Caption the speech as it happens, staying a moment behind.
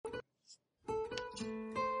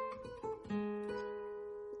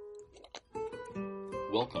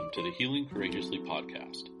Welcome to the Healing Courageously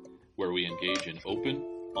podcast, where we engage in open,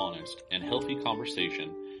 honest, and healthy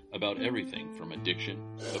conversation about everything from addiction,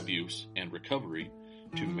 abuse, and recovery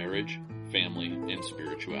to marriage, family, and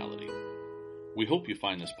spirituality. We hope you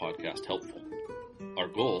find this podcast helpful. Our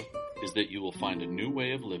goal is that you will find a new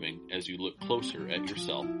way of living as you look closer at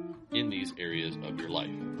yourself in these areas of your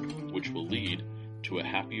life, which will lead to a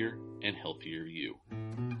happier and healthier you.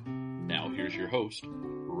 Now here's your host,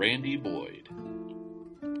 Randy Boyd.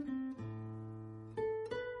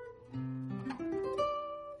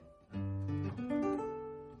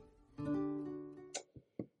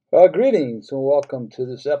 Greetings and welcome to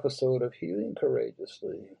this episode of Healing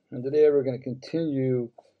Courageously. And today we're going to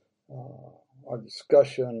continue our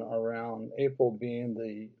discussion around April being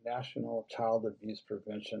the National Child Abuse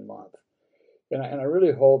Prevention Month. And I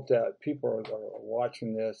really hope that people are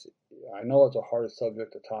watching this. I know it's a hard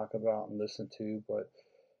subject to talk about and listen to, but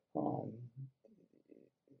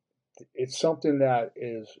it's something that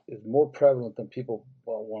is more prevalent than people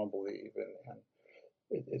want to believe.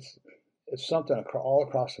 And it's something all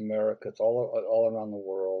across America. It's all around the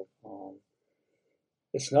world.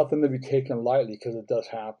 It's nothing to be taken lightly because it does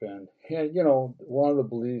happen. And, you know, one of the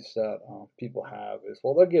beliefs that people have is,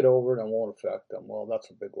 well, they'll get over it and it won't affect them. Well, that's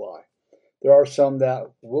a big lie. There are some that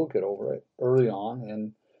will get over it early on,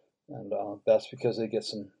 and that's because they get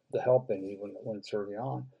the help they need when it's early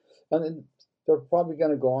on. And then they're probably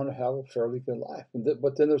going to go on to have a fairly good life.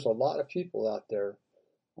 But then there's a lot of people out there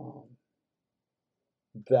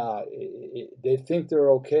that they think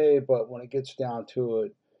they're okay, but when it gets down to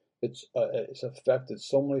it, it's affected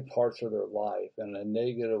so many parts of their life in a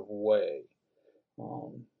negative way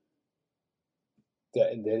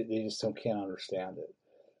that they just can't understand it.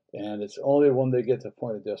 And it's only when they get to the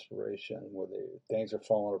point of desperation where things are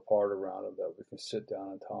falling apart around them that we can sit down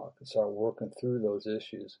and talk and start working through those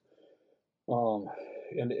issues. And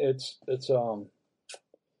it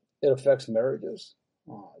affects marriages.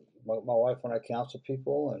 My wife and I counsel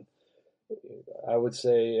people, and I would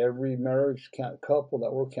say every marriage couple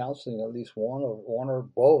that we're counseling, at least one or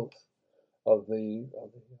both of the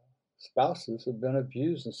spouses have been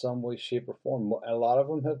abused in some way, shape, or form. A lot of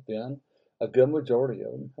them have been, a good majority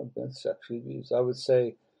of them have been sexually abused. I would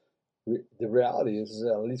say the reality is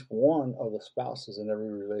that at least one of the spouses in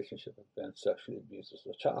every relationship have been sexually abused as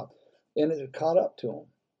a child, and it caught up to them.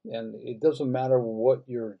 And it doesn't matter what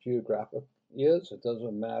your geographic is. It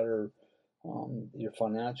doesn't matter your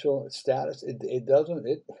financial status. It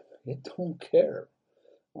don't care.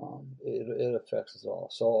 It affects us all.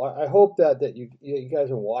 So I hope that you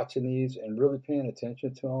guys are watching these and really paying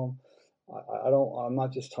attention to them. I'm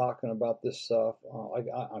not just talking about this stuff.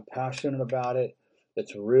 I'm passionate about it.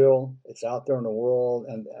 It's real. It's out there in the world,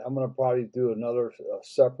 and I'm going to probably do another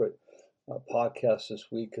separate podcast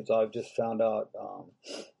this week because I've just found out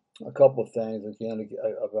a couple of things again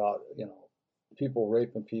about people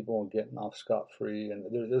raping people and getting off scot-free, and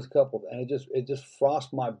there's a couple, and it just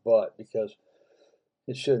frosts my butt because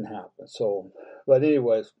it shouldn't happen. So, but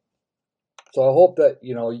anyways, so I hope that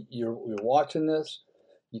you're watching this,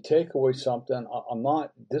 you take away something.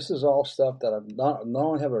 This is all stuff that I've not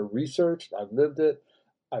only have I researched, I've lived it.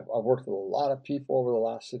 I've worked with a lot of people over the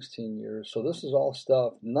last 16 years. So this is all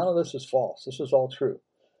stuff. None of this is false. This is all true.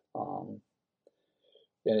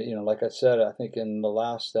 And like I said, I think in the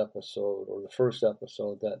last episode or the first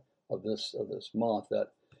episode of this month,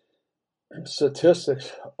 that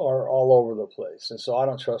statistics are all over the place, and so I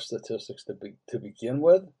don't trust statistics to begin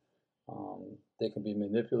with. They can be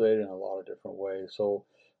manipulated in a lot of different ways. So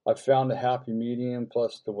I found a happy medium,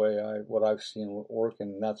 plus the way what I've seen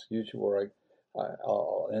working, and that's usually where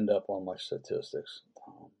I'll end up on my statistics.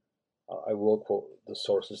 I will quote the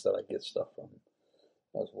sources that I get stuff from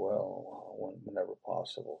as well whenever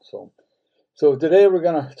possible. So today we're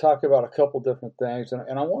going to talk about a couple different things,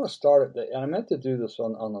 and I want to start and I meant to do this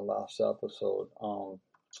on the last episode.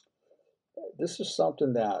 This is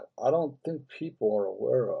something that I don't think people are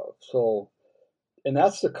aware of. And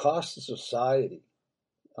that's the cost to society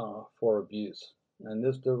for abuse. And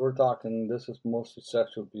this is mostly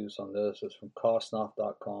sexual abuse on this. It's from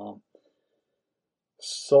Kosnoff.com.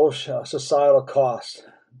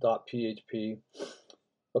 Societalcost.php.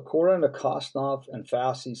 According to Kosnoff and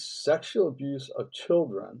Fassi, sexual abuse of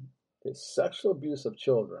children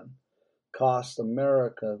costs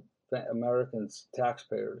Americans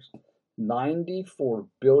taxpayers $94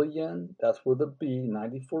 billion. That's with a B.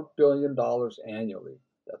 $94 billion annually.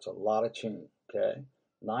 That's a lot of change. Okay,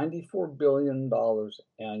 $94 billion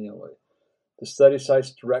annually. The study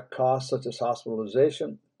cites direct costs such as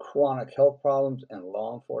hospitalization, chronic health problems and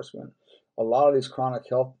law enforcement. A lot of these chronic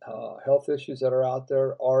health issues that are out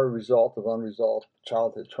there are a result of unresolved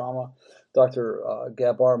childhood trauma. Dr.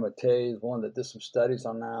 Gabor Mate is one that did some studies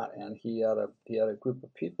on that, and he had a group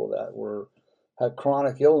of people that had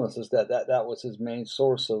chronic illnesses. That was his main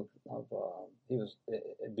source of he was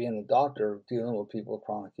being a doctor dealing with people with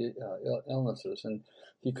chronic illnesses, and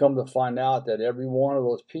he come to find out that every one of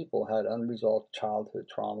those people had unresolved childhood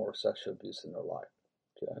trauma or sexual abuse in their life.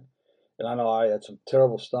 Okay, and I know I had some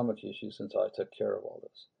terrible stomach issues since I took care of all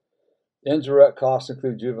this. Indirect costs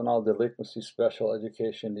include juvenile delinquency, special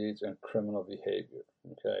education needs, and criminal behavior.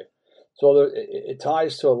 Okay, so it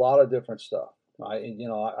ties to a lot of different stuff. I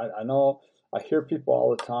know I hear people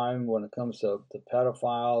all the time when it comes to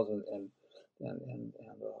pedophiles and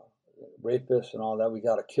rapists and all that. We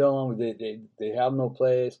got to kill them. They have no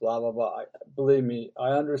place. Blah blah blah. Believe me, I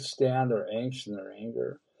understand their angst and their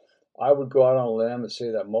anger. I would go out on a limb and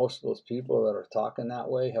say that most of those people that are talking that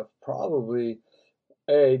way have probably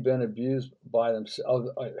been abused by themselves,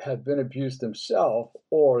 have been abused themselves,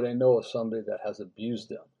 or they know of somebody that has abused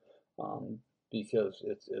them, because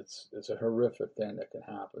it's a horrific thing that can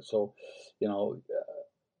happen. So,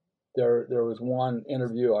 there was one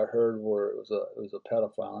interview I heard where it was a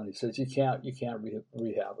pedophile, and he says you can't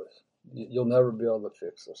rehab us. You'll never be able to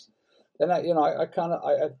fix us. And I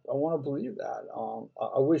want to believe that.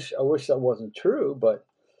 I wish that wasn't true, but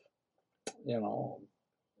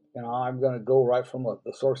I'm going to go right from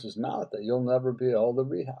the source's mouth that you'll never be able to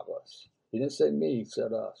rehab us. He didn't say me, he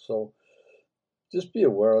said us. So just be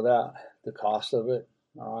aware of that, the cost of it.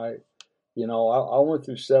 All right. I went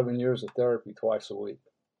through 7 years of therapy twice a week,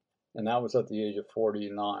 and that was at the age of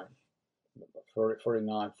 49,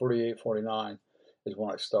 48, 49 is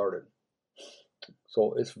when I started.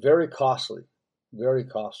 So it's very costly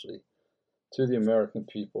to the American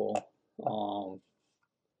people.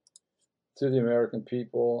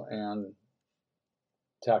 And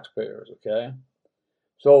taxpayers, okay?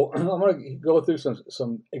 So I'm going to go through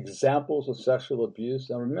some examples of sexual abuse.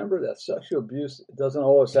 And remember that sexual abuse doesn't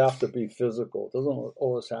always have to be physical. It doesn't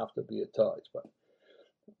always have to be a touch, but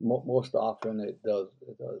most often it does.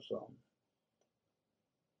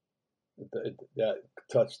 That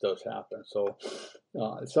touch does happen. So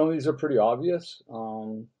some of these are pretty obvious.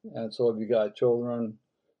 And so if you got children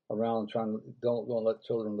around, don't let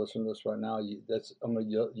children listen to this right now. I'm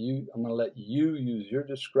gonna let you use your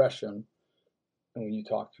discretion when you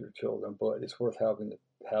talk to your children, but it's worth having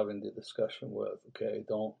the discussion with. Okay,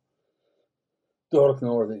 don't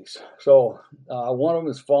ignore these. So one of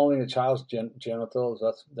them is fondling a child's genitals.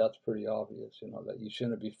 That's pretty obvious. That you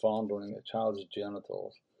shouldn't be fondling a child's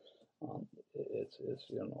genitals. It's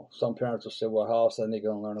some parents will say, well, how else are they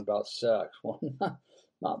going to learn about sex? Well,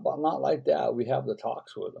 not like that. We have the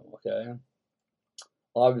talks with them, okay?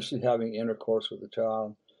 Obviously, having intercourse with the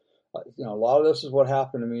child. A lot of this is what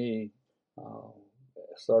happened to me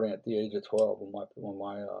starting at the age of 12 when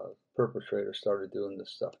my perpetrator started doing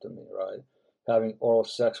this stuff to me, right? Having oral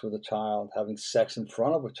sex with a child, having sex in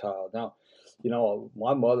front of a child. Now,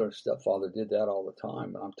 my mother and stepfather did that all the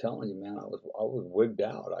time, and I'm telling you, man, I was wigged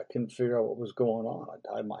out. I couldn't figure out what was going on. I'd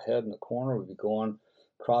hide my head in the corner. We'd be going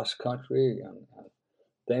cross country, and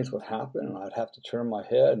things would happen, and I'd have to turn my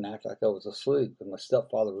head and act like I was asleep. And my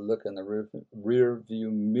stepfather would look in the rear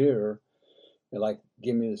view mirror and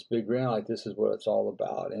give me this big grin, like this is what it's all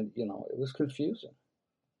about. And it was confusing.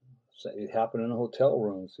 So it happened in the hotel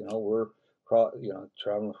rooms. We're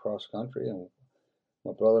traveling across country, and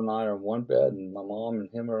my brother and I are in one bed, and my mom and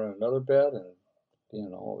him are in another bed. And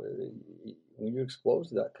when you're exposed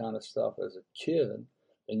to that kind of stuff as a kid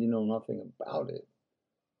and you know nothing about it,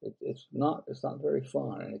 it's not very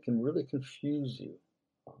fun, and it can really confuse you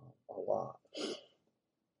a lot.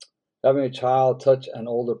 Having a child touch an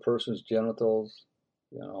older person's genitals,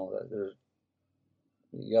 you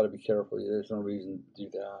got to be careful. There's no reason to do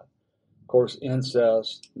that. Of course,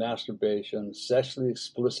 incest, masturbation, sexually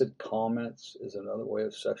explicit comments is another way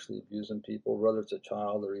of sexually abusing people, whether it's a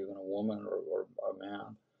child or even a woman or a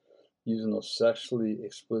man, using those sexually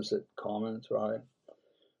explicit comments, right?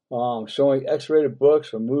 Showing X-rated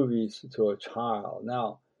books or movies to a child.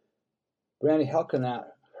 Now, Brandy, how can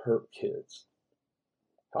that hurt kids?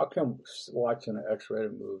 How can watching an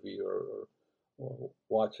X-rated movie or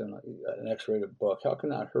watching an X-rated book, how can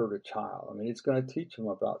that hurt a child? I mean, it's going to teach them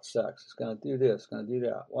about sex. It's going to do this, it's going to do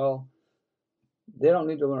that. Well, they don't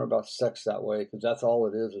need to learn about sex that way, because that's all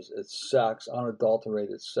it is it's sex,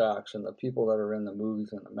 unadulterated sex, and the people that are in the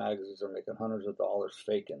movies and the magazines are making hundreds of dollars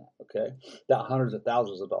faking it, okay? Not hundreds of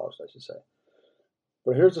thousands of dollars, I should say.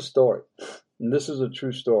 But here's a story, and this is a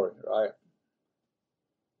true story, right?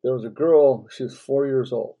 There was a girl, she was 4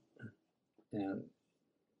 years old, And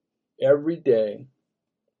every day,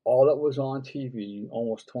 all that was on TV,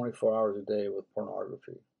 almost 24 hours a day, was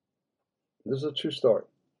pornography. This is a true story.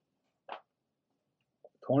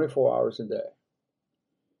 24 hours a day.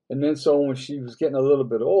 And then so when she was getting a little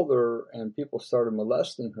bit older and people started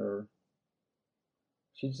molesting her,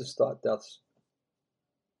 she just thought that's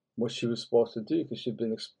what she was supposed to do because she'd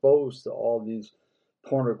been exposed to all these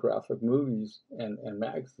pornographic movies and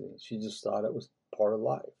magazines. She just thought it was part of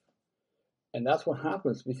life. And that's what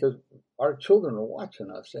happens because our children are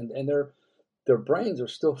watching us and their brains are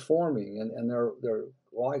still forming and they're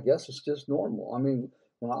well, I guess it's just normal. I mean,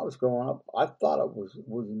 when I was growing up, I thought it was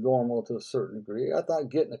normal to a certain degree. I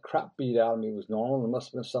thought getting the crap beat out of me was normal. There must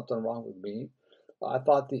have been something wrong with me. I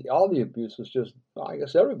thought all the abuse was just, I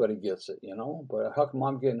guess everybody gets it, but how come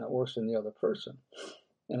I'm getting it worse than the other person?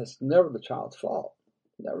 And it's never the child's fault.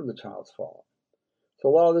 Never the child's fault. So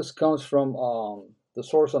a lot of this comes from, the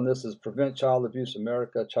source on this is Prevent Child Abuse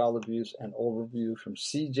America, Child Abuse and Overview from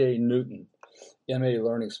C.J. Newton, MA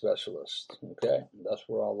Learning Specialist. Okay, that's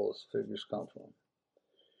where all those figures come from.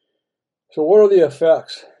 So what are the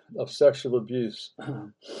effects of sexual abuse?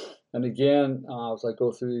 And again, as I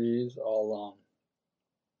go through these, I'll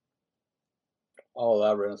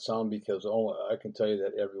elaborate on some because I can tell you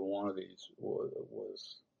that every one of these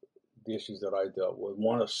was the issues that I dealt with.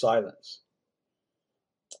 One is silence.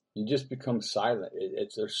 You just become silent.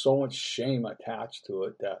 There's so much shame attached to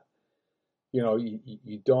it that you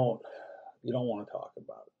don't want to talk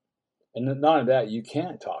about it. And not only that, you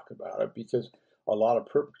can't talk about it because a lot of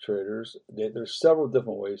perpetrators, there's several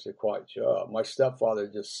different ways to quiet you up. My stepfather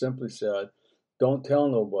just simply said, "Don't tell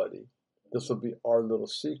nobody. This will be our little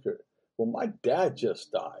secret." Well, my dad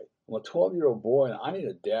just died. I'm a 12-year-old boy and I need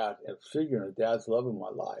a dad and figuring a dad's love in my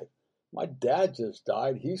life. My dad just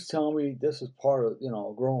died. He's telling me this is part of,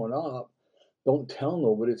 growing up. Don't tell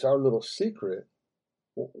nobody. It's our little secret.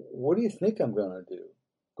 What do you think I'm going to do?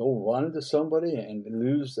 Go run into somebody and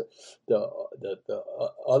lose the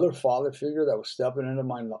other father figure that was stepping into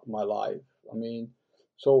my life? I mean,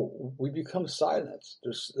 so we become silenced.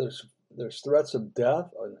 There's threats of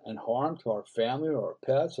death and harm to our family or our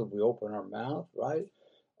pets if we open our mouth, right?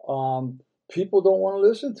 People don't want to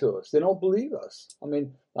listen to us. They don't believe us. I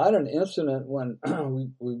mean, I had an incident when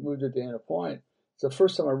we moved to Dana Point. It's the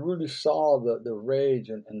first time I really saw the rage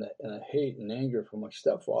and the hate and anger from my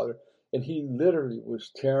stepfather. And he literally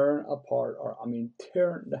was tearing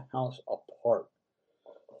the house apart.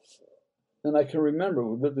 And I can remember,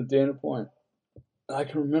 we lived in Dana Point. I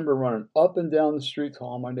can remember running up and down the street to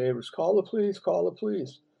all my neighbors, "Call the police, call the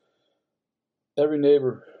police." Every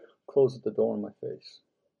neighbor closed the door in my face.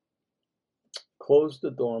 Closed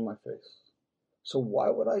the door in my face. So why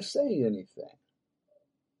would I say anything?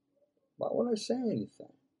 Why would I say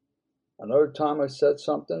anything? Another time I said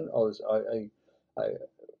something, I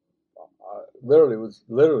literally,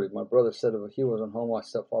 my brother said if he wasn't home, my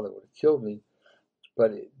stepfather would have killed me.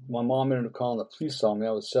 But my mom ended up calling the police on me.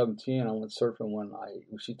 I was 17. I went surfing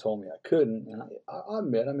when she told me I couldn't. And I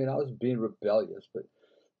admit, I was being rebellious, but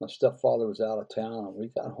my stepfather was out of town and we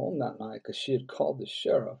got home that night because she had called the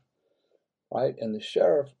sheriff, right? And the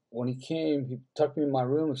sheriff, when he came, he took me in my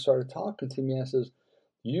room and started talking to me and says,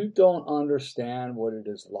 "You don't understand what it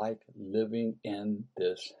is like living in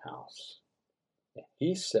this house." And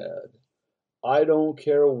he said, "I don't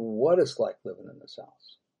care what it's like living in this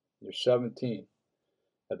house. You're 17.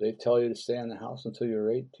 If they tell you to stay in the house until you're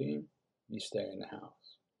 18, you stay in the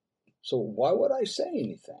house." So why would I say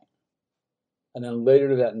anything? And then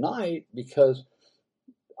later that night, because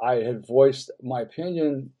I had voiced my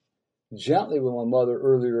opinion gently with my mother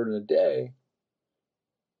earlier in the day,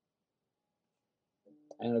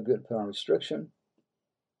 and a good put on restriction,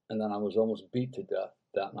 and then I was almost beat to death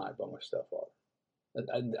that night by my stepfather.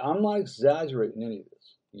 I'm not exaggerating any of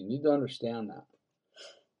this. You need to understand that.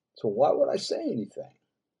 So why would I say anything?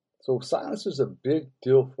 So silence is a big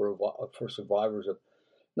deal for survivors of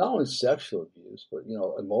not only sexual abuse, but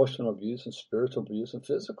emotional abuse and spiritual abuse and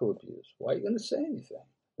physical abuse. Why are you going to say anything?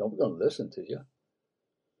 Nobody's going to listen to you.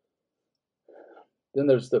 Then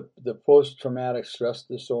there's the post-traumatic stress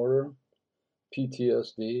disorder,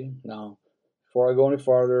 PTSD. Now, before I go any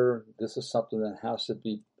farther, this is something that has to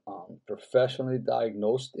be professionally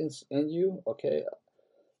diagnosed in you. Okay,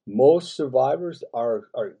 most survivors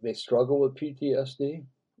they struggle with PTSD.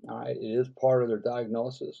 All right, it is part of their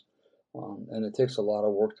diagnosis, and it takes a lot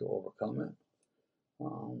of work to overcome it.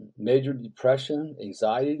 Major depression,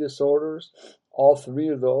 anxiety disorders, all three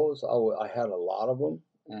of those, I had a lot of them,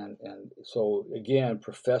 and so again,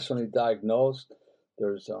 professionally diagnosed.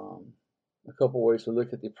 There's a couple ways to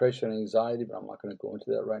look at depression and anxiety, but I'm not going to go into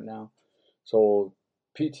that right now. So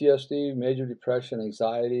PTSD, major depression,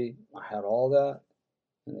 anxiety. I had all that.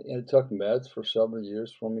 And it took meds for several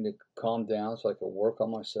years for me to calm down so I could work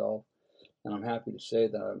on myself. And I'm happy to say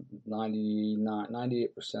that I'm 98%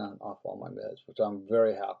 off all my meds, which I'm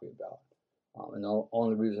very happy about. And the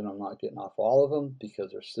only reason I'm not getting off all of them,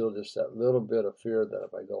 because there's still just that little bit of fear that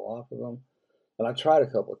if I go off of them, and I tried a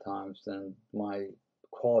couple of times, then my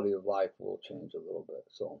quality of life will change a little bit.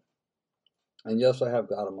 So, and yes, I have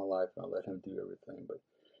God in my life, and I let Him do everything. But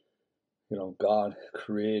God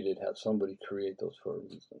had somebody create those for a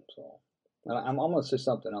reason. So, and I'm going to say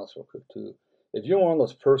something else real quick too. If you're one of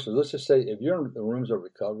those persons, let's just say, if you're in the rooms of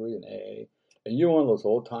recovery in AA, and you're one of those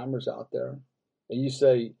old timers out there, and you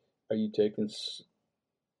say, "Are you taking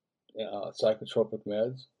psychotropic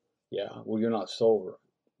meds?" Yeah. Well, you're not sober.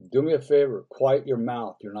 Do me a favor. Quiet your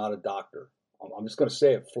mouth. You're not a doctor. I'm just going to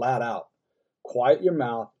say it flat out. Quiet your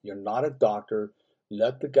mouth. You're not a doctor.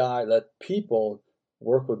 Let people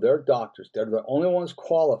work with their doctors. They're the only ones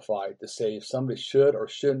qualified to say if somebody should or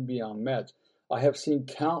shouldn't be on meds. I have seen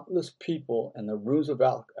countless people in the rooms of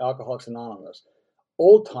Alcoholics Anonymous,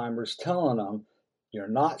 old timers, telling them you're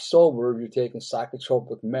not sober if you're taking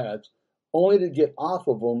psychotropic meds, only to get off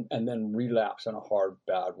of them and then relapse in a hard,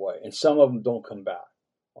 bad way. And some of them don't come back.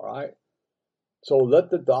 All right? So let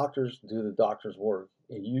the doctors do the doctor's work,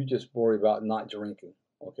 and you just worry about not drinking.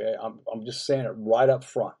 Okay? I'm just saying it right up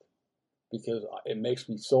front, because it makes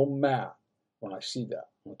me so mad when I see that.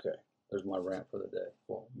 Okay, there's my rant for the day.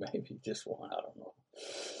 Well, maybe just one, I don't know.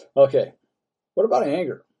 Okay, what about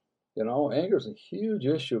anger? Anger is a huge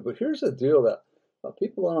issue, but here's the deal that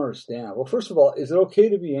people don't understand. Well, first of all, is it okay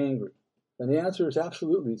to be angry? And the answer is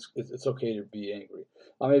absolutely, it's okay to be angry.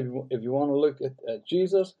 I mean, if you want to look at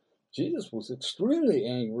Jesus, Jesus was extremely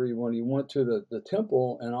angry when he went to the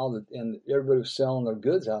temple and everybody was selling their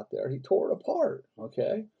goods out there. He tore it apart,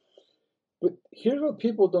 okay? But here's what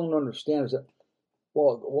people don't understand is that,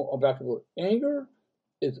 well, back to the anger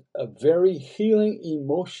is a very healing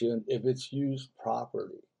emotion if it's used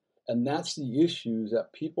properly. And that's the issue, is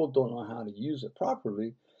that people don't know how to use it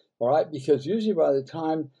properly, all right? Because usually by the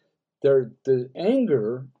time the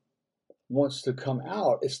anger wants to come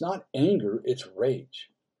out, it's not anger, it's rage,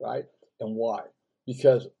 right? And why?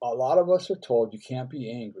 Because a lot of us are told you can't be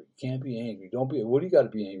angry. You can't be angry. Don't be. What do you got to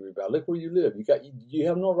be angry about? Look where you live. You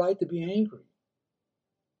have no right to be angry.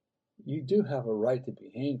 You do have a right to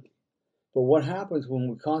be angry. But what happens when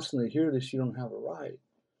we constantly hear this, you don't have a right?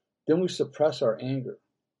 Then we suppress our anger.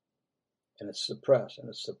 And it's suppressed, and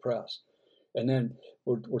it's suppressed. And then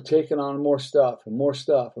we're taking on more stuff and more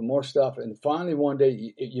stuff and more stuff. And finally one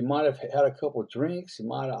day you might have had a couple of drinks. You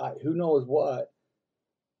might have, who knows what.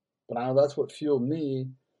 But I know that's what fueled me.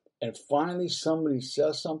 And finally somebody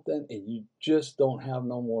says something and you just don't have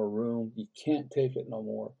no more room. You can't take it no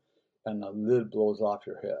more. And the lid blows off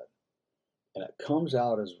your head. And it comes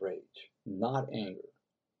out as rage, not anger.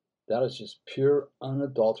 That is just pure,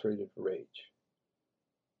 unadulterated rage.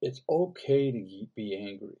 It's okay to be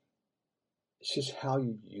angry. It's just how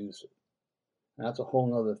you use it. And that's a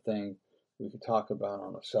whole other thing we could talk about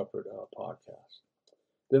on a separate podcast.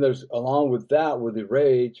 Then there's, along with that, with the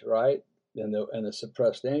rage, right, and the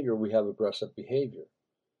suppressed anger, we have aggressive behavior.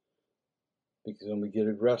 Because when we get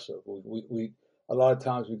aggressive, we a lot of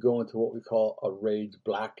times we go into what we call a rage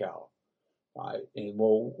blackout. Right, and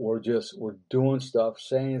we're doing stuff,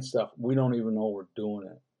 saying stuff, we don't even know we're doing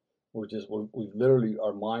it. We literally,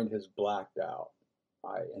 our mind has blacked out,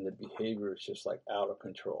 right, and the behavior is just like out of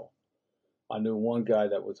control. I knew one guy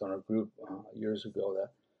that was on a group years ago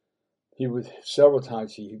that he would, several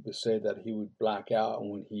times he would say that he would black out,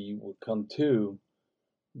 and when he would come to,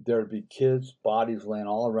 there'd be kids' bodies laying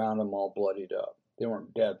all around him, all bloodied up. They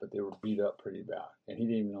weren't dead, but they were beat up pretty bad, and he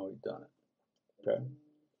didn't even know he'd done it. Okay.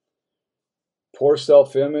 Poor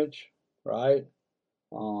self-image, right?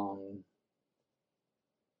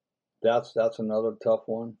 That's another tough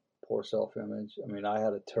one. Poor self-image. I mean, I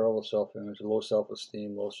had a terrible self-image, low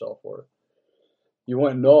self-esteem, low self-worth. You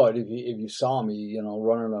wouldn't know it if you saw me,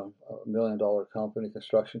 running a $1 million company,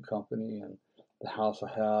 construction company, and the house I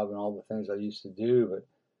have, and all the things I used to do.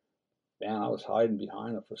 But man, I was hiding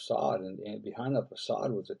behind a facade, and behind that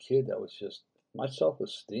facade was a kid that was just, my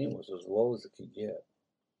self-esteem was as low as it could get.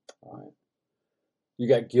 All right. You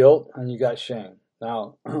got guilt and you got shame.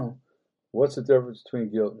 Now, what's the difference between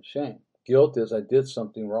guilt and shame? Guilt is I did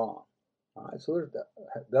something wrong. All right, so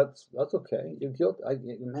that's okay. You're guilty.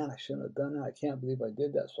 Man, I shouldn't have done that. I can't believe I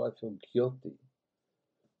did that, so I feel guilty,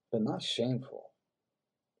 but not shameful.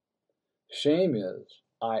 Shame is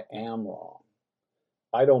I am wrong.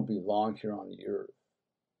 I don't belong here on the earth.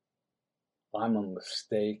 I'm a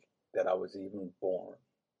mistake that I was even born.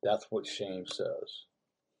 That's what shame says.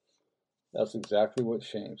 That's exactly what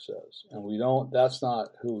shame says. And that's not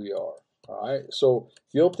who we are. All right. So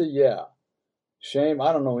guilty, yeah. Shame,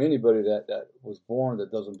 I don't know anybody that was born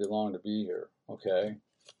that doesn't belong to be here. Okay.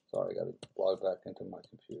 Sorry, I got to log back into my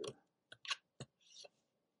computer.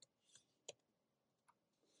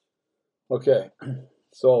 Okay.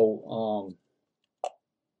 So,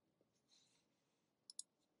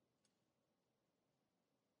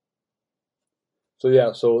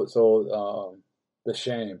 the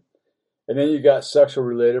shame. And then you got sexual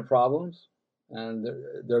related problems. And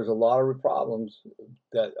there's a lot of problems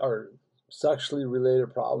that are sexually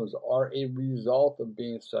related problems are a result of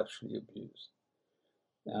being sexually abused.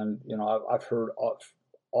 And, I've heard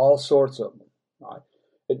all sorts of them. Right?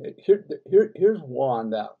 Here's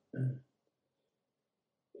one that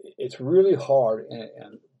it's really hard.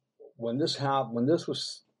 And when this happened, when this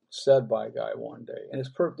was said by a guy one day, and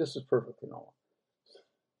this is perfectly normal.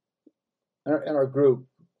 In our group,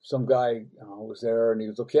 some guy was there, and he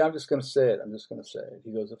goes, "Okay, I'm just going to say it. I'm just going to say it."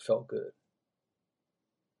 He goes, "It felt good."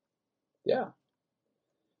 Yeah,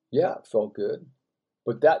 it felt good.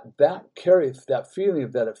 But that carries that feeling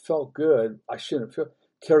of that it felt good. I shouldn't feel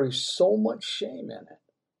carries so much shame in it,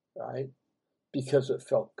 right? Because it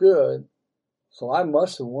felt good, so I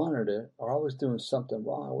must have wanted it, or I was doing something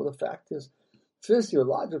wrong. Well, the fact is,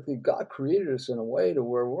 physiologically, God created us in a way to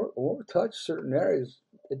where when we're touched certain areas,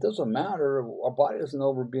 it doesn't matter. Our body doesn't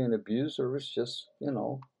know we're being abused, or it's just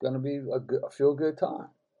going to be a feel good time.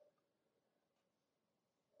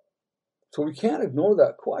 So we can't ignore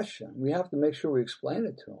that question. We have to make sure we explain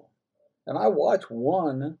it to them. And I watched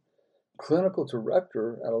one clinical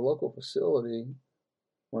director at a local facility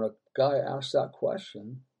when a guy asked that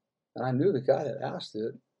question, and I knew the guy that asked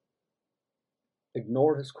it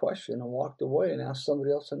ignored his question and walked away and asked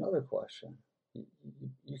somebody else another question.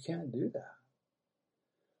 You can't do that.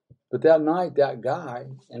 But that night, that guy,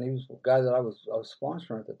 and he was the guy that I was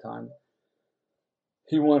sponsoring at the time,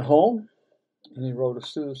 he went home and he wrote a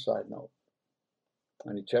suicide note.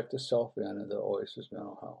 And he checked himself in the Oasis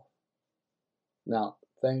Mental Health. Now,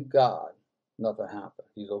 thank God, nothing happened.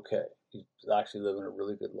 He's okay. He's actually living a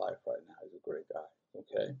really good life right now. He's a great guy,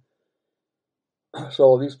 okay?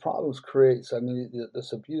 So these problems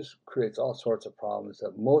this abuse creates all sorts of problems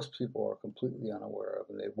that most people are completely unaware of,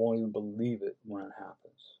 and they won't even believe it when it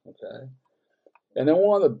happens, okay? And then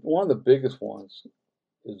one of the biggest ones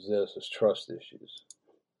is trust issues.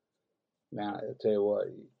 Man, I tell you what,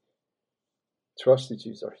 trust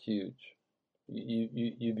issues are huge.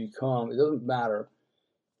 You become, it doesn't matter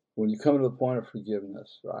when you come to the point of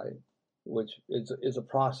forgiveness, right? Which is a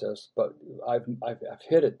process, but I've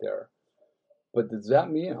hit it there. But does that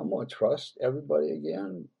mean I'm going to trust everybody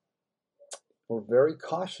again? We're very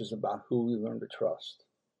cautious about who we learn to trust.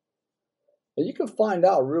 And you can find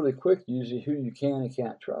out really quick usually who you can and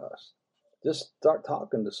can't trust. Just start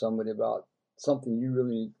talking to somebody about something you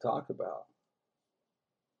really need to talk about.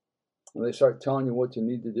 And they start telling you what you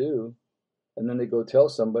need to do, and then they go tell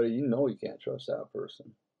somebody, you can't trust that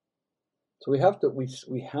person. So we have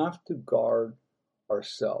to guard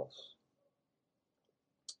ourselves.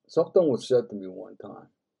 Something was said to me one time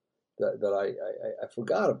that I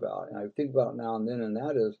forgot about, and I think about it now and then, and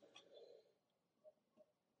that is,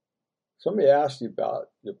 somebody asks you about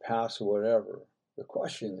your past or whatever. The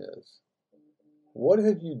question is, what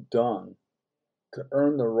have you done to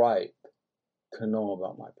earn the right to know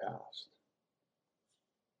about my past?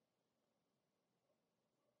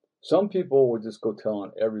 Some people will just go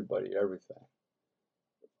telling everybody everything.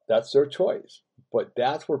 That's their choice, but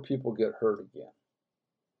that's where people get hurt again.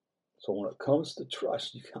 So when it comes to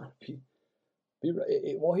trust, you gotta be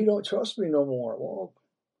well, he don't trust me no more. Well,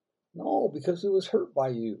 no, because he was hurt by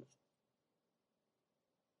you.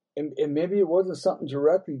 And maybe it wasn't something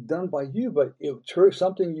directly done by you, but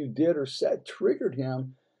something you did or said triggered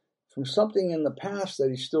him from something in the past that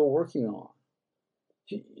he's still working on.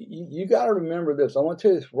 You got to remember this. I want to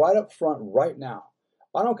tell you this right up front right now.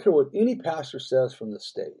 I don't care what any pastor says from the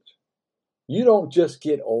stage. You don't just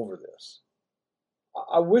get over this.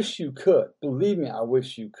 I wish you could. Believe me, I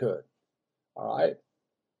wish you could. All right?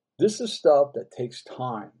 This is stuff that takes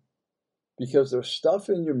time because there's stuff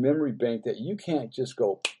in your memory bank that you can't just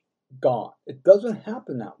go gone. It doesn't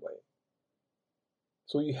happen that way.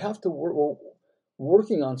 So you have to work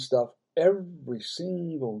working on stuff every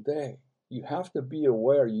single day. You have to be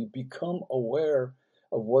aware. You become aware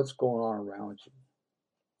of what's going on around you.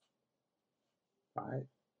 Right?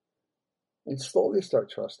 And slowly start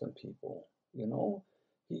trusting people.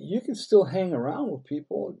 You can still hang around with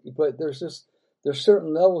people, but there's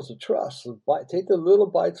certain levels of trust. So take the little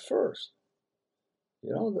bites first.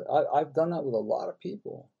 I've done that with a lot of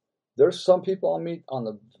people. There's some people I meet on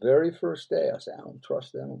the very first day, I say, I don't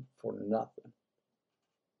trust them for nothing.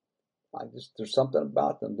 There's something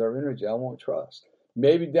about them, their energy, I won't trust.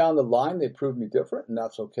 Maybe down the line they prove me different, and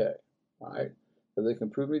that's okay, right? If they can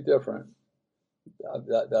prove me different,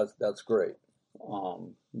 that's great.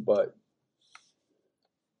 But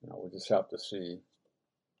we just have to see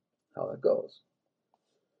how that goes.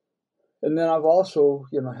 And then I've also,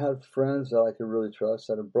 had friends that I could really trust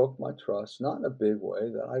that have broke my trust, not in a big way.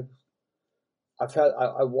 That I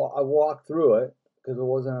walked through it because it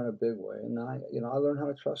wasn't in a big way, and I learned how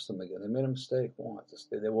to trust them again. They made a mistake once.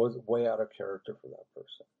 They was way out of character for that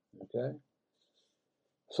person. Okay,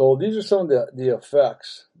 so these are some of the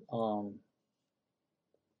effects of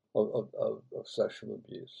sexual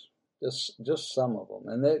abuse. Just some of them,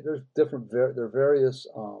 and there's different. There are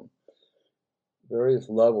various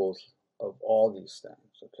levels of all these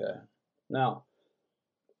things. Okay, now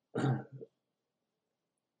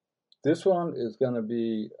this one is going to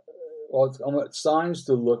be signs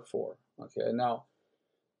to look for. Okay, now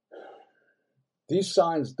these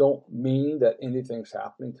signs don't mean that anything's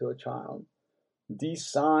happening to a child. These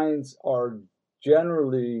signs are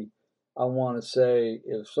generally, I want to say,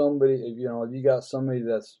 if you got somebody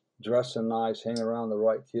that's dressing nice, hanging around the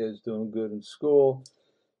right kids, doing good in school,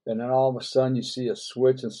 and then all of a sudden you see a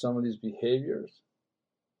switch in some of these behaviors,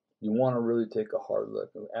 you want to really take a hard look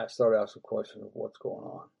and start asking questions of what's going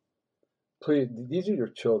on. Please, these are your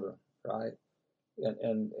children, right?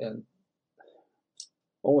 And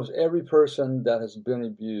almost every person that has been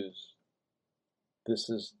abused, this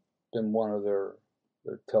has been one of their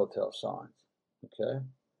telltale signs. Okay,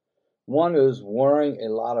 one is wearing a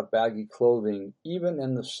lot of baggy clothing, even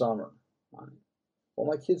in the summer. Right? Well,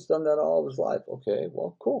 my kid's done that all of his life. Okay,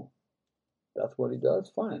 well, cool. That's what he does,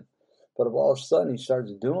 fine. But if all of a sudden he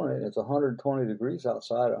starts doing it, and it's 120 degrees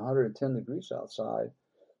outside, 110 degrees outside,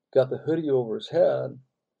 got the hoodie over his head,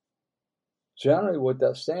 generally what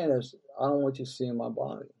that's saying is, I don't want you seeing my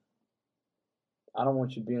body. I don't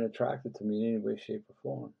want you being attracted to me in any way, shape, or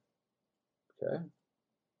form. Okay?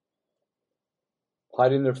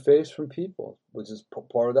 Hiding their face from people, which is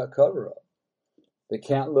part of that cover-up. They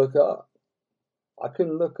can't look up. I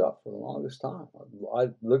couldn't look up for the longest time.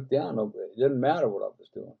 I looked down. It didn't matter what I was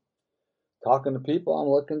doing. Talking to people, I'm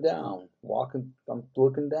looking down. Walking, I'm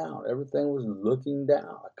looking down. Everything was looking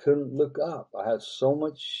down. I couldn't look up. I had so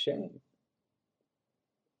much shame.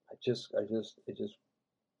 It just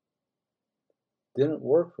didn't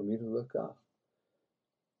work for me to look up.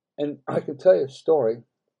 And I can tell you a story,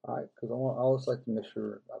 right? Because I always like to make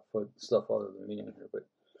sure I put stuff other than me in here. But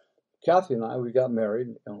Kathy and I, we got married,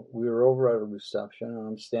 and we were over at a reception, and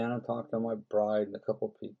I'm standing talking to my bride and a couple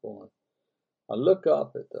of people, and I look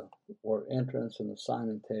up at the entrance and the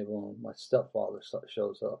signing table, and my stepfather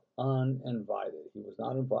shows up uninvited. He was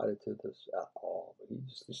not invited to this at all, but he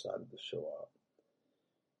just decided to show up.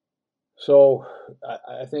 So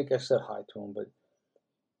I think I said hi to him, but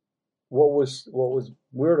what was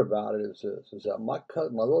weird about it is that my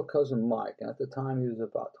little cousin Mike, and at the time he was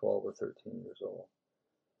about 12 or 13 years old,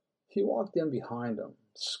 he walked in behind him,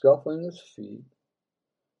 scuffling his feet,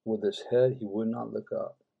 with his head, he would not look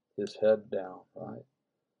up, his head down, right?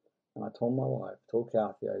 And I told my wife, told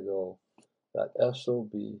Kathy, I go, that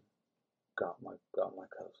SOB got my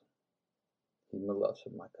cousin. He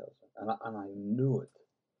molested my cousin, and I knew it.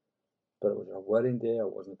 But it was our wedding day. I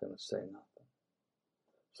wasn't going to say nothing.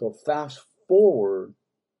 So fast forward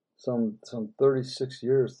some 36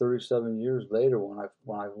 years, 37 years later, when I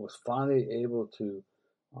was finally able to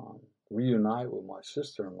reunite with my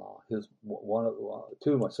sister-in-law,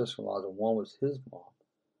 two of my sister-in-laws, and one was his mom.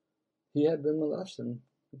 He had been molesting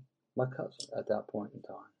my cousin at that point in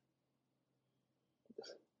time.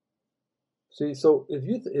 See, so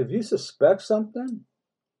if you suspect something,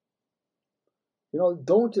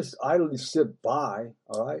 don't just idly sit by.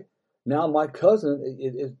 All right. Now my cousin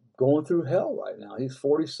is going through hell right now. He's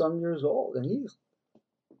 40-some years old, and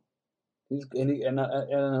and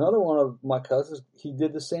another one of my cousins, he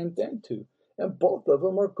did the same thing too. And both of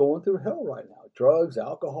them are going through hell right now. Drugs,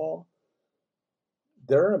 alcohol.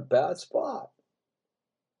 They're in a bad spot.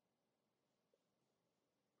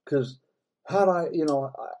 Because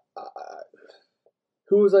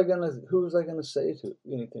who was I gonna say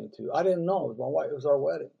anything to? I didn't know. It was my wife. It was our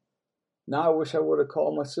wedding. Now I wish I would have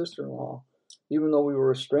called my sister-in-law, even though we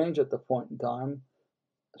were estranged at the point in time.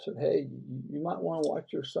 I said, hey, you might want to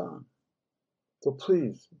watch your son. So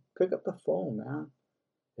please pick up the phone, man.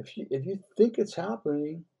 If you think it's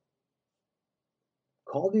happening,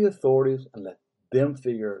 call the authorities and let them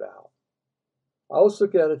figure it out. I always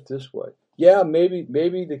look at it this way. Yeah, maybe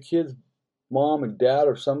the kid's mom and dad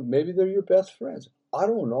maybe they're your best friends. I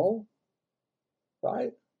don't know.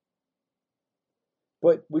 right?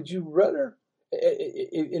 But would you rather,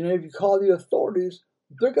 and if you call the authorities,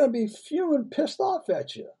 they're going to be fuming, pissed off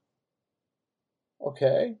at you,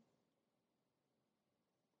 okay?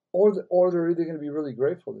 Or they're either going to be really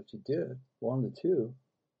grateful that you did, one of the two.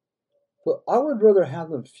 But I would rather have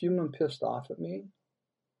them fuming, pissed off at me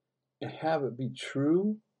and have it be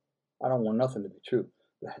true. I don't want nothing to be true.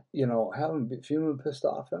 Have them be fuming, pissed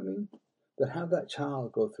off at me than have that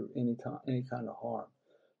child go through any kind of harm.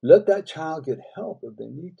 Let that child get help if they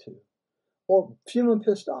need to. Or feeling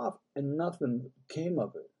pissed off and nothing came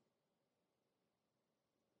of it.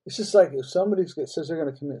 It's just like if somebody says they're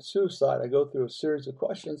going to commit suicide, I go through a series of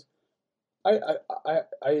questions. I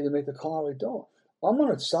either make the call or I don't. I'm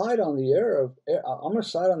going to side on the on the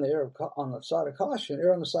side of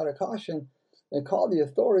caution, and call the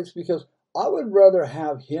authorities, because I would rather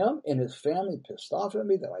have him and his family pissed off at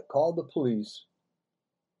me than I call the police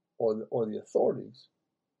or the authorities,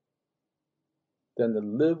 than to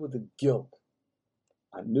live with the guilt.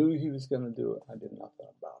 I knew he was going to do it. I did nothing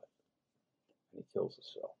about it. And he kills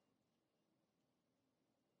himself.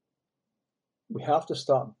 We have to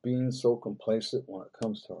stop being so complacent when it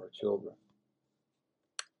comes to our children.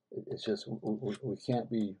 It's just we can't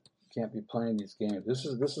be playing these games. This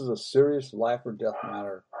is a serious life or death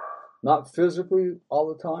matter. Not physically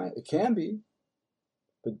all the time. It can be,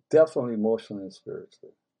 but definitely emotionally and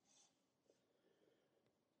spiritually.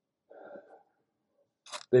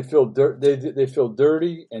 They feel they feel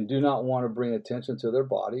dirty and do not want to bring attention to their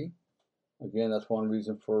body. Again, that's one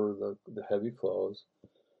reason for the heavy clothes.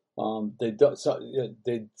 Some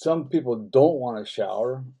people don't want to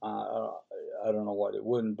shower. I don't know why they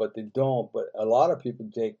wouldn't, but they don't. But a lot of people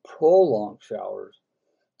take prolonged showers,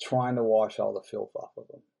 trying to wash all the filth off of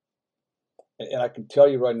them. And I can tell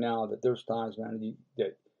you right now that there's times, man,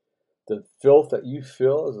 that the filth that you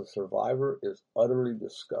feel as a survivor is utterly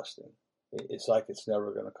disgusting. It's like it's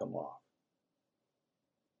never going to come off.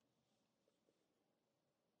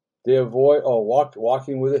 They avoid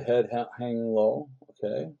walking with the head hanging low.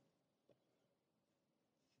 Okay.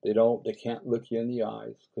 They can't look you in the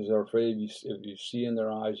eyes because they're afraid if you see in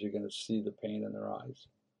their eyes, you're going to see the pain in their eyes.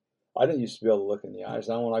 I didn't used to be able to look in the eyes.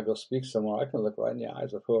 Now when I go speak somewhere, I can look right in the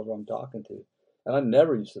eyes of whoever I'm talking to. And I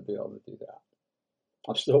never used to be able to do that.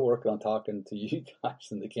 I'm still working on talking to you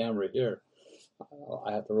guys in the camera here.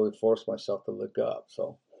 I have to really force myself to look up.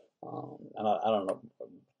 So, and I don't know.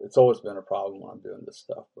 It's always been a problem when I'm doing this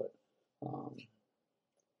stuff, but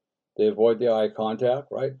they avoid the eye contact,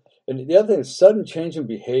 right? And the other thing is sudden change in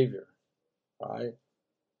behavior, right?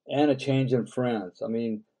 And a change in friends. I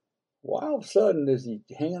mean, why all of a sudden is he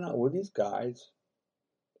hanging out with these guys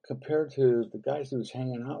compared to the guys he was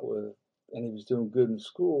hanging out with, and he was doing good in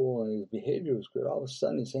school and his behavior was good? All of a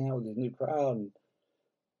sudden he's hanging out with this new crowd and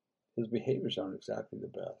his behaviors aren't exactly the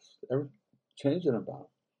best. They're changing about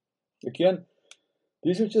him. Again,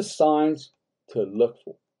 these are just signs to look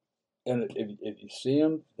for. And if you see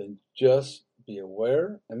them, then just be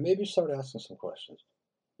aware and maybe start asking some questions.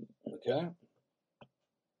 Okay?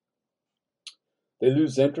 They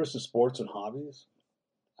lose interest in sports and hobbies.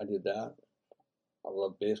 I did that. I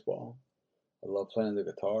love baseball. I love playing the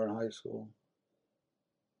guitar in high school.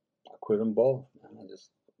 I quit them both. Man.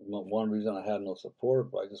 One reason I had no support,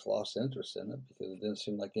 but I just lost interest in it because it didn't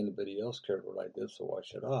seem like anybody else cared what I did, so why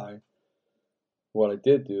should I? What I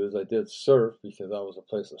did do is I did surf because that was a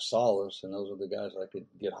place of solace, and those were the guys I could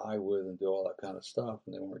get high with and do all that kind of stuff,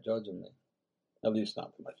 and they weren't judging me. At least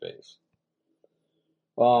not to my face.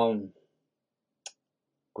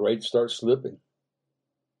 Grades start slipping.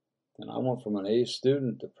 And I went from an A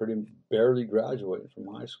student to pretty barely graduating from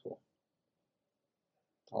high school.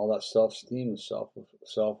 All that self-esteem and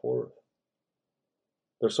self-worth.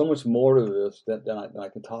 There's so much more to this than I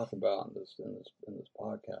can talk about in this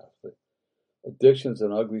podcast. But addiction's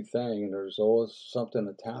an ugly thing, and there's always something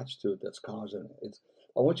attached to it that's causing it.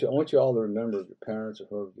 I want you all to remember, your parents or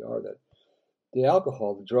whoever you are, that the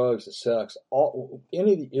alcohol, the drugs, the sex,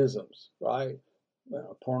 any of the isms, right?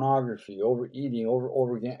 Pornography, overeating,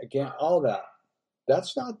 again, all that.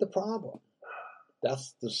 That's not the problem.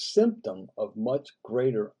 That's the symptom of much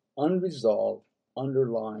greater unresolved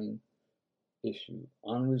underlying issue,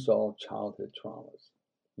 unresolved childhood traumas.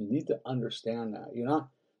 You need to understand that.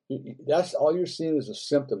 That's all you're seeing is a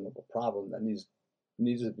symptom of a problem that needs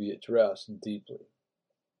to be addressed deeply.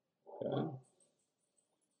 Okay?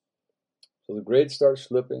 So the grades start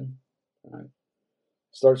slipping, right?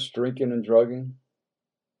 Starts drinking and drugging.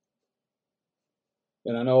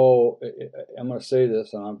 And I know I'm going to say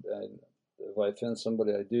this, and if I offend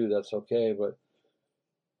somebody, I do. That's okay. But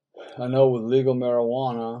I know with legal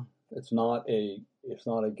marijuana, it's not a it's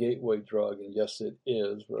not a gateway drug, and yes, it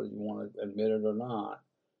is, whether you want to admit it or not.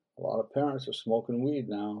 A lot of parents are smoking weed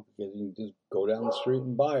now because you can just go down the street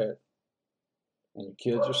and buy it, and your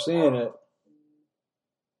kids are seeing it.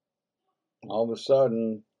 All of a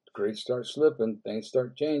sudden, grades start slipping, things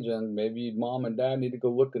start changing. Maybe mom and dad need to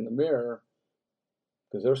go look in the mirror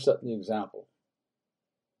because they're setting the example.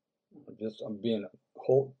 I'm being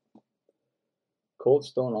cold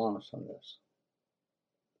stone honest on this.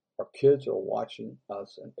 Our kids are watching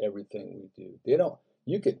us and everything we do.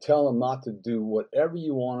 You could tell them not to do whatever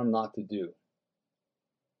you want them not to do.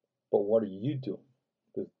 But what are you doing?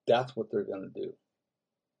 Because that's what they're going to do.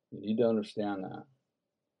 You need to understand that.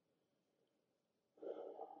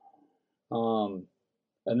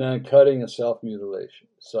 And then cutting and self-mutilation.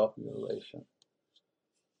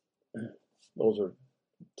 Those are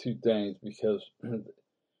two things, because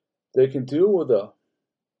they can deal with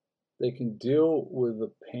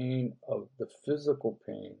the pain of the physical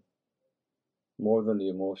pain more than the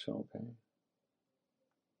emotional pain.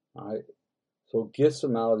 All right? So it gets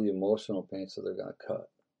them out of the emotional pain, so they're going to cut.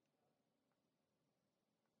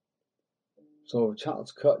 So if a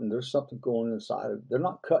child's cutting, there's something going inside of them. They're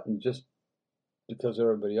not cutting just because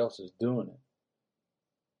everybody else is doing it.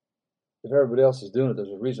 If everybody else is doing it,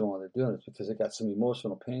 there's a reason why they're doing it. It's because they got some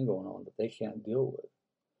emotional pain going on that they can't deal with.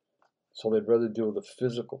 So they'd rather deal with the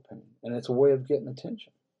physical pain. And it's a way of getting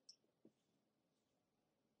attention.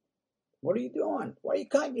 What are you doing? Why are you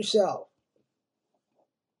cutting yourself?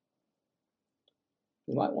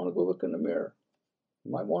 You might want to go look in the mirror.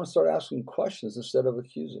 You might want to start asking questions instead of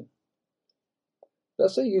accusing.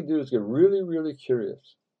 Best thing you can do is get really, really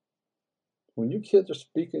curious. When your kids are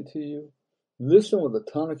speaking to you, listen with a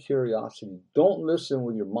ton of curiosity. Don't listen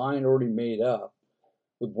with your mind already made up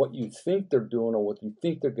with what you think they're doing or what you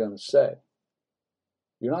think they're going to say.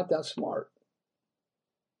 You're not that smart.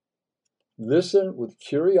 Listen with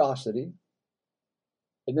curiosity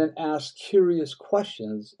and then ask curious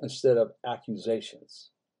questions instead of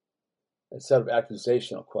accusations. Instead of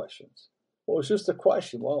accusational questions. Well, it's just a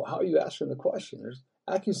question. Well, how are you asking the question? There's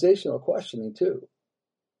accusational questioning too.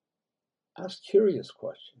 Ask curious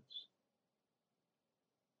questions.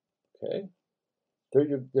 Okay? They're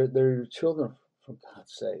your children, for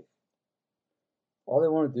God's sake. All they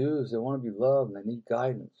want to do is they want to be loved and they need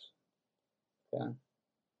guidance. Okay?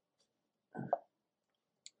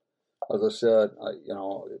 As I said, I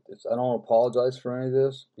don't apologize for any of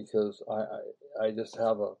this because I just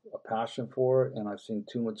have a passion for it, and I've seen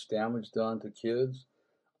too much damage done to kids.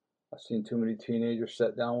 I've seen too many teenagers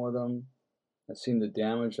sit down with them. I've seen the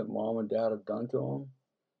damage that mom and dad have done to them.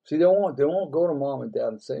 See, they won't go to mom and dad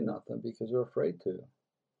and say nothing because they're afraid to.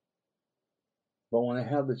 But when they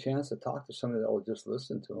have the chance to talk to somebody that will just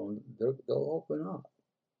listen to them, they'll open up.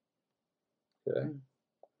 Okay?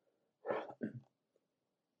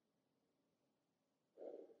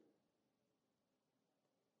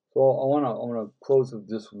 So I want to close with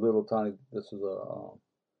this little tiny. This is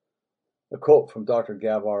a quote from Dr.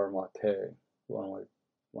 Gabor Mate, one of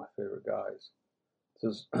my favorite guys. It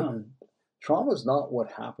says, "Trauma is not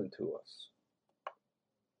what happened to us.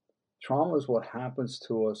 Trauma is what happens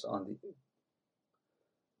to us on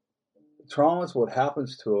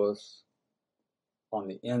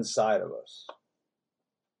the inside of us."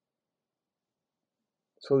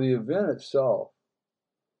 So the event itself,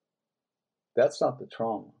 that's not the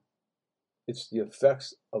trauma. It's the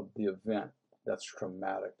effects of the event that's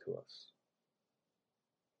traumatic to us.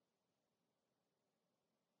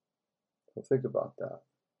 So think about that.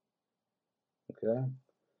 Okay?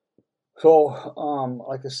 So,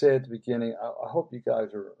 like I said at the beginning, I hope you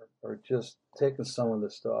guys are just taking some of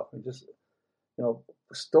this stuff and just,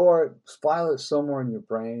 store it, file it somewhere in your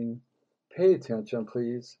brain. Pay attention,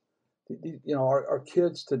 please. Our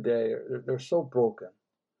kids today, they're so broken.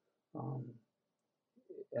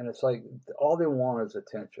 And it's like all they want is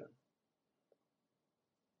attention.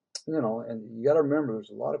 And you got to remember, there's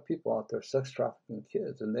a lot of people out there sex trafficking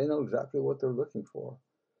kids, and they know exactly what they're looking for,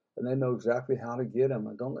 and they know exactly how to get them.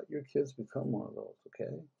 And don't let your kids become one of those,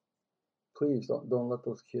 okay? Please don't let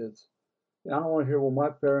those kids. I don't want to hear, well, my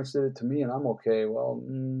parents did it to me, and I'm okay. Well,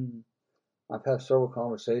 I've had several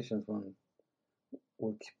conversations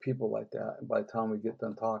with people like that, and by the time we get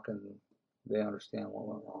done talking, they understand what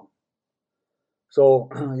went wrong. So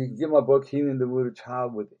you can get my book, Healing the Wounded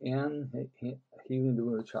Child Within, Healing the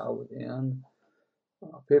Wounded Child Within,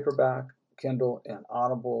 paperback, Kindle, and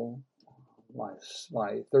Audible. My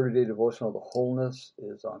 30-day devotional, The Wholeness,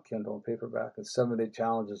 is on Kindle and paperback, and 7-day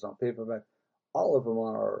challenges on paperback. All of them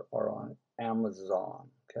are on Amazon,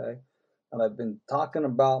 okay? And I've been talking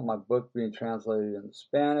about my book being translated into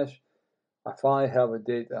Spanish. I finally have a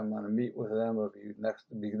date that I'm going to meet with them. It'll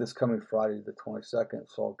be this coming Friday, the 22nd.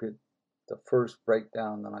 So I'll get the first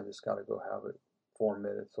breakdown, then I just got to go have it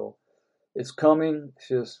formatted. So it's coming. It's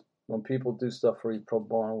just when people do stuff for you pro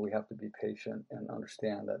bono, we have to be patient and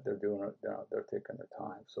understand that they're doing it. They're taking their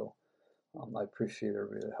time. So I appreciate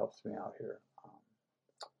everybody that helps me out here.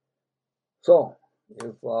 So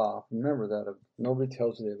if remember that if nobody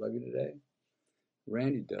tells you they love you today,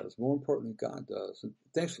 Randy does. More importantly, God does. And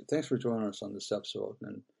thanks for joining us on this episode.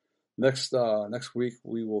 And next week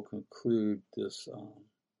we will conclude this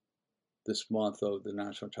month of the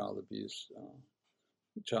National Child Abuse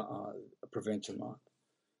Prevention Month.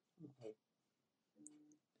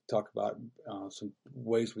 Talk about some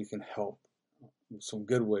ways we can help, some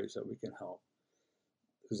good ways that we can help,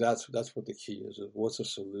 because that's what the key is. What's a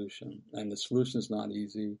solution? And the solution is not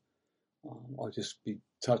easy. I'll just be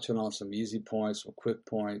touching on some easy points, some quick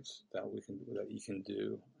points that you can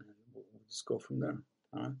do, and we'll just go from there.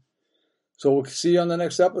 All right. So we'll see you on the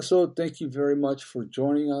next episode. Thank you very much for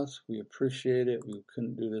joining us. We appreciate it. We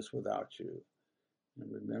couldn't do this without you.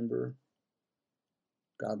 And remember,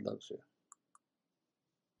 God loves you.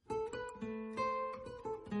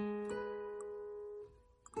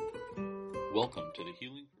 Welcome to the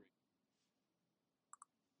Healing.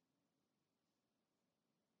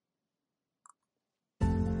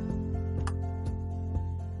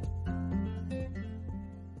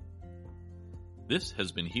 This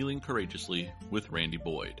has been Healing Courageously with Randy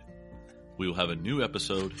Boyd. We will have a new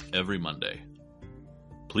episode every Monday.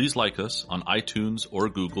 Please like us on iTunes or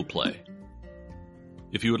Google Play.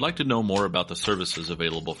 If you would like to know more about the services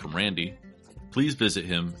available from Randy, please visit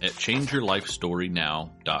him at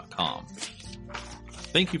changeyourlifestorynow.com.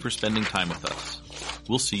 Thank you for spending time with us.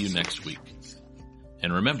 We'll see you next week.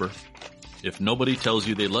 And remember, if nobody tells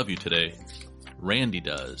you they love you today, Randy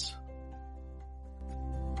does.